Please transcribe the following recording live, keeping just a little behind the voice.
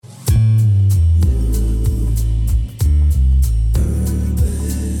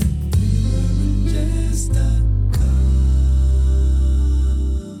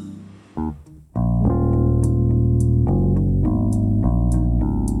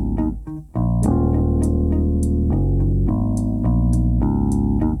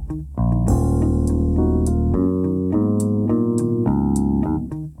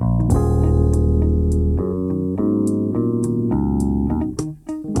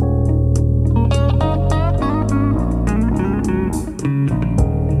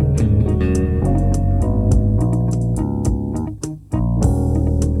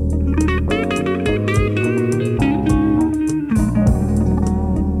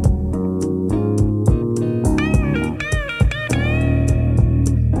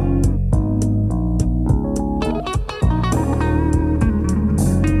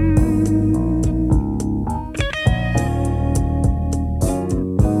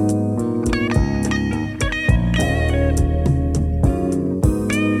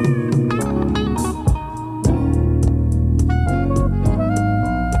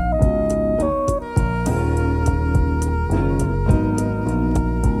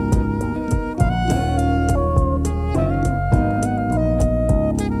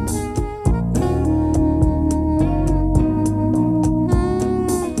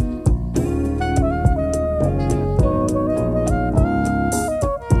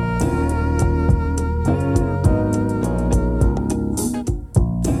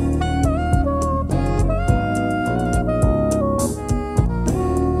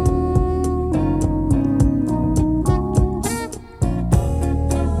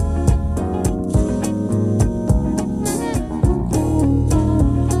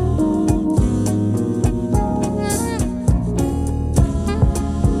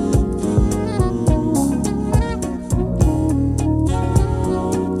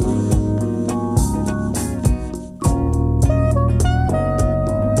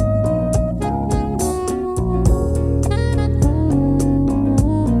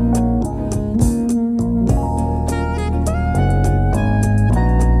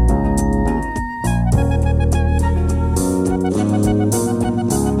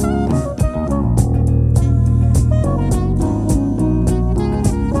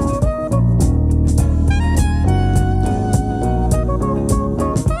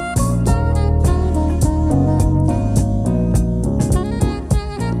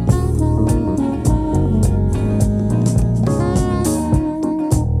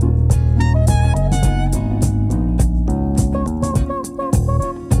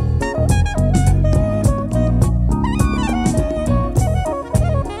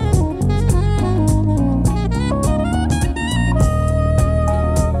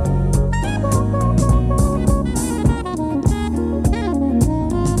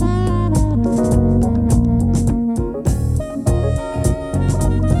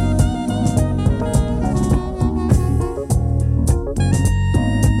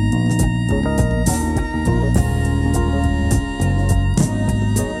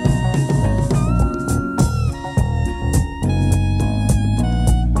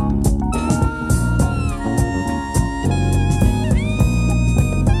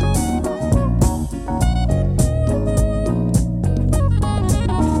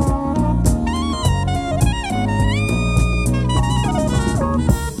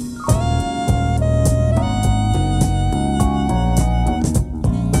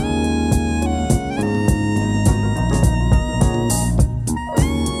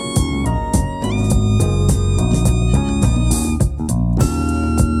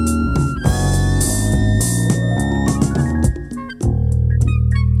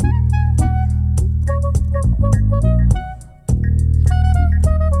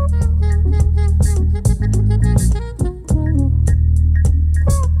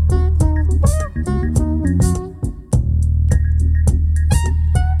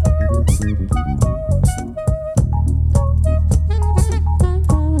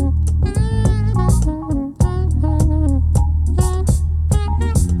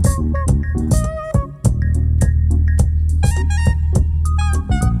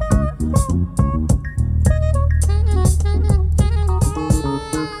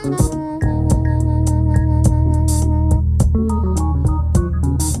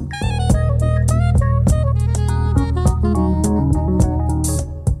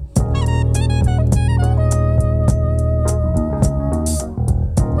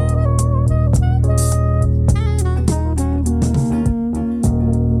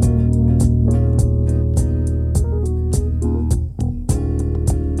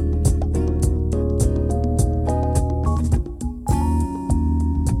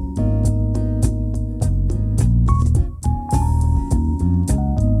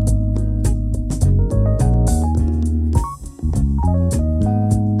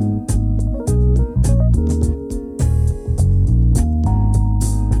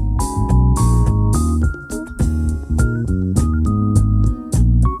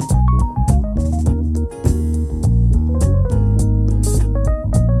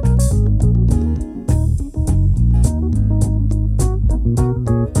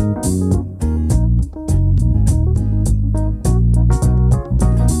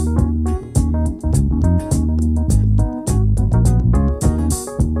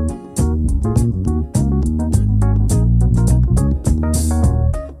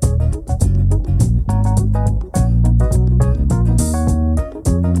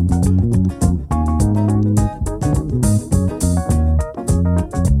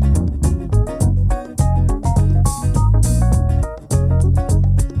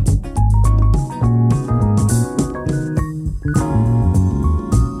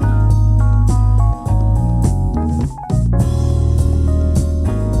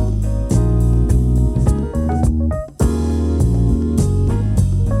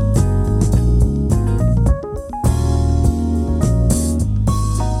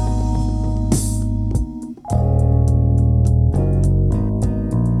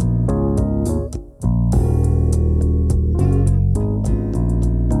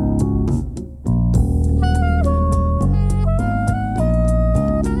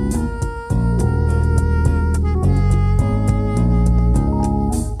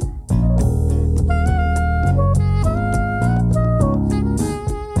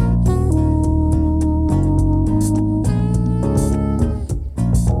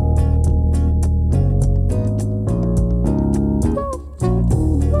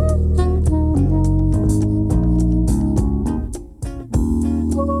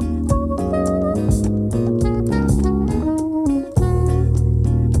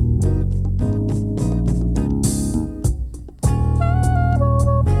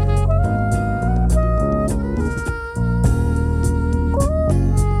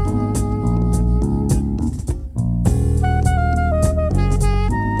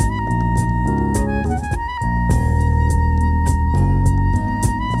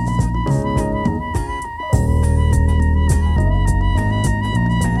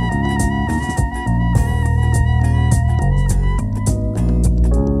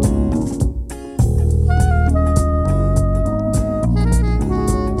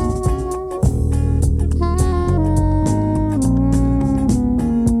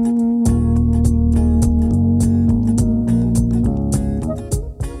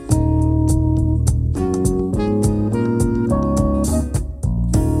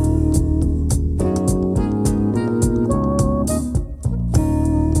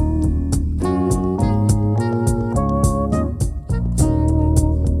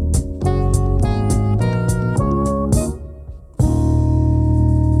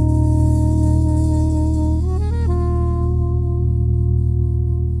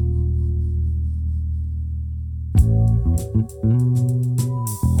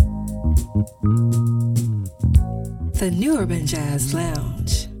The New Urban Jazz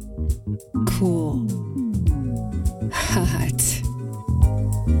Lounge. Cool. Hot.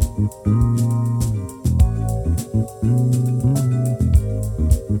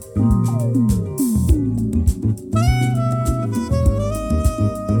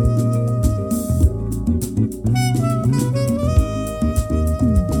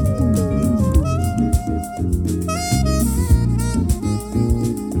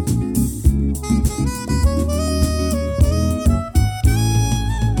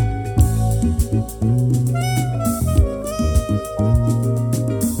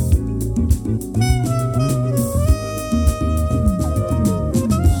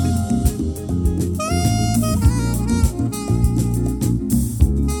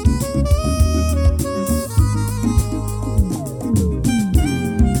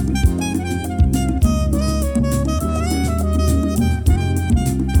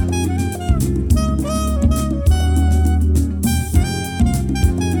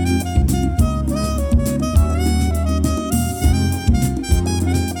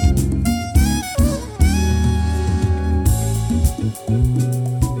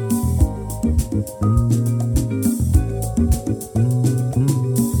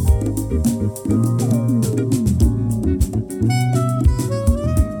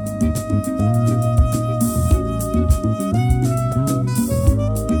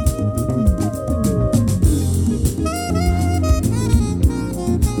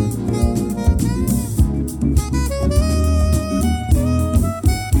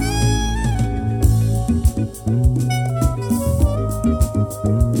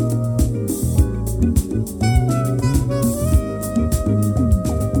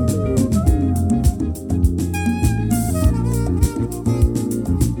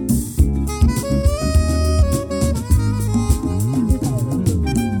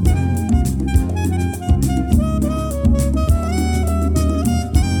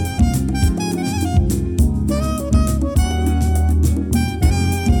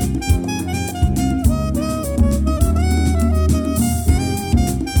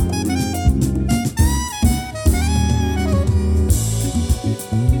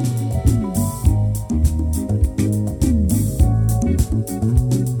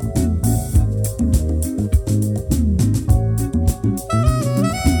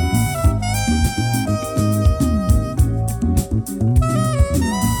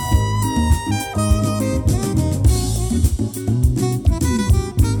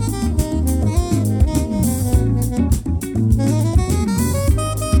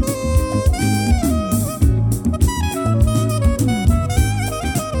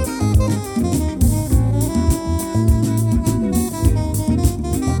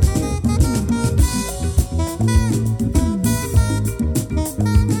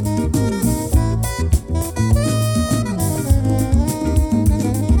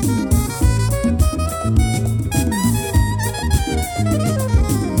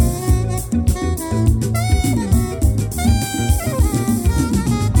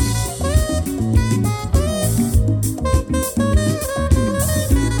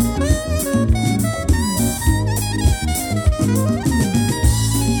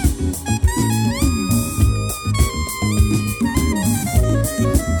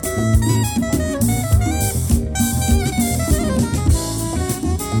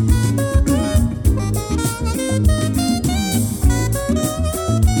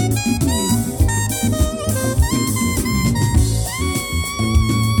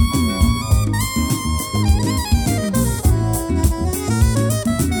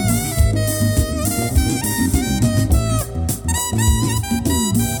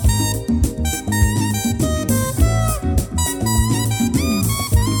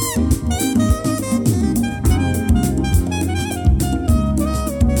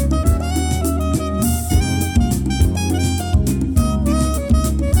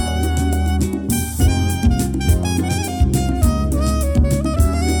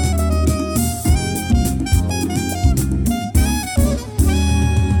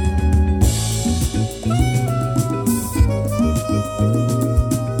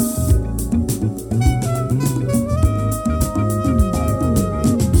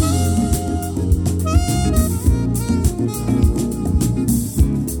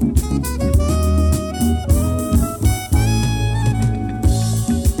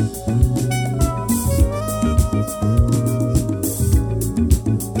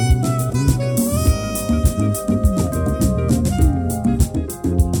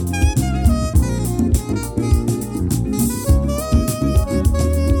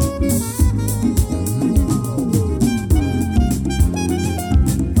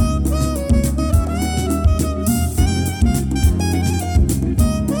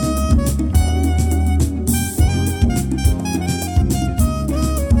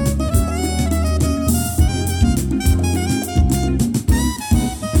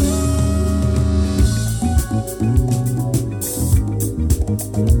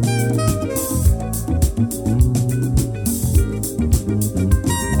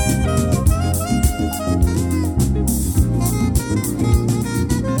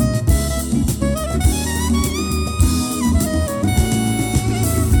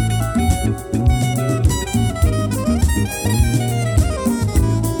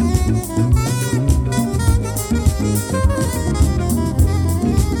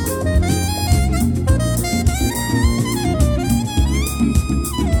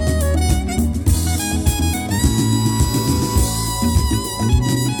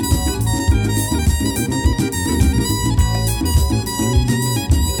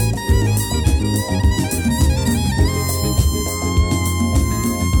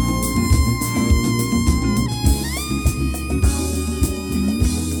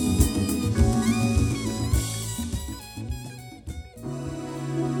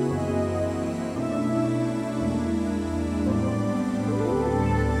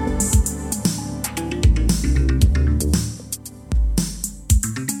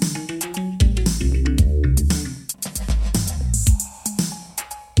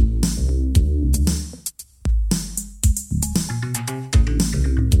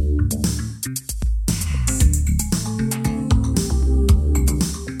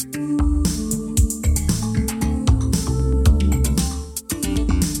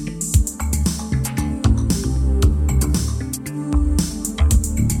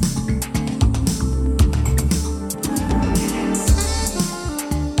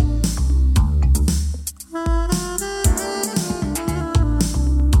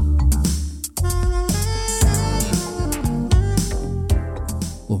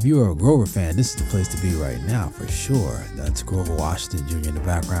 if you're a Grover fan, this is the place to be right now for sure. That's Grover Washington Jr. in the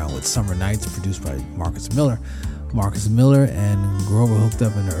background with Summer Nights, produced by Marcus Miller. Marcus Miller and Grover hooked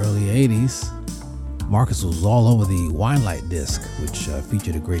up in the early 80s. Marcus was all over the Winelight disc, which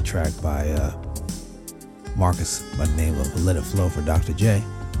featured a great track by Marcus by the name of Let It Flow for Dr. J.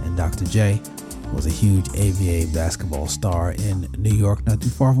 And Dr. J was a huge AVA basketball star in New York, not too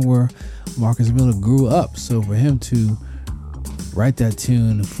far from where Marcus Miller grew up. So for him to write that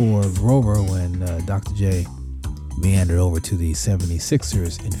tune for Grover when Dr. J meandered over to the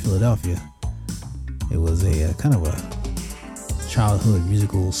 76ers in Philadelphia, it was a kind of a childhood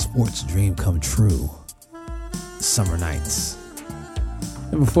musical sports dream come true. Summer Nights.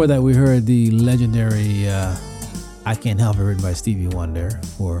 And before that, we heard the legendary I Can't Help It, written by Stevie Wonder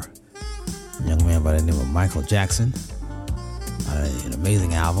for a young man by the name of Michael Jackson. An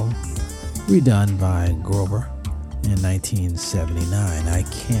amazing album, redone by Grover in 1979. I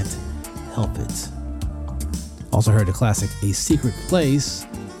Can't Help It. Also heard the classic A Secret Place,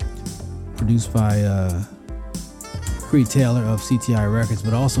 produced by Creed Taylor of CTI Records,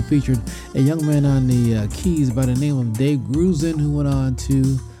 but also featured a young man on the keys by the name of Dave Grusin, who went on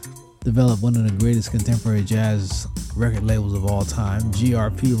to develop one of the greatest contemporary jazz record labels of all time,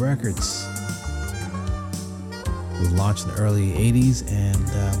 GRP Records. It was launched in the early 80s and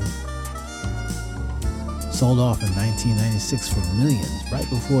sold off in 1996 for millions, right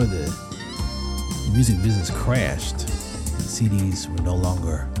before the music business crashed. CDs were no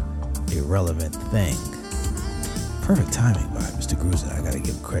longer a relevant thing. Perfect timing by Mr. Grusin. I gotta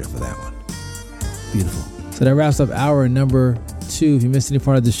give him credit for that one. Beautiful. So that wraps up hour number 2. If you missed any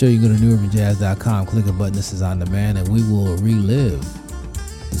part of the show, you can go to newurbanjazz.com, click a button. This is on demand, and we will relive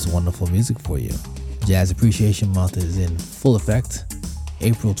this wonderful music for you. Jazz Appreciation Month is in full effect,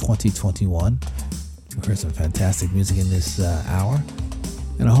 April 2021. We heard some fantastic music in this hour,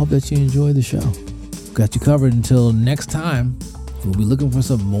 and I hope that you enjoyed the show. Got you covered until next time. We'll be looking for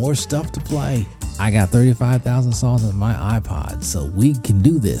some more stuff to play. I got 35,000 songs on my iPod, so we can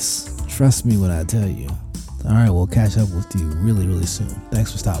do this. Trust me when I tell you. All right, we'll catch up with you really, really soon.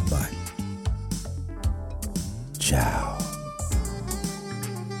 Thanks for stopping by. Ciao.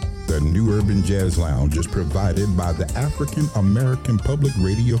 The New Urban Jazz Lounge is provided by the African American Public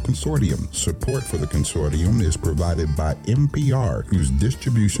Radio Consortium. Support for the consortium is provided by NPR, whose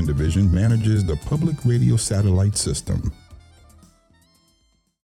distribution division manages the public radio satellite system.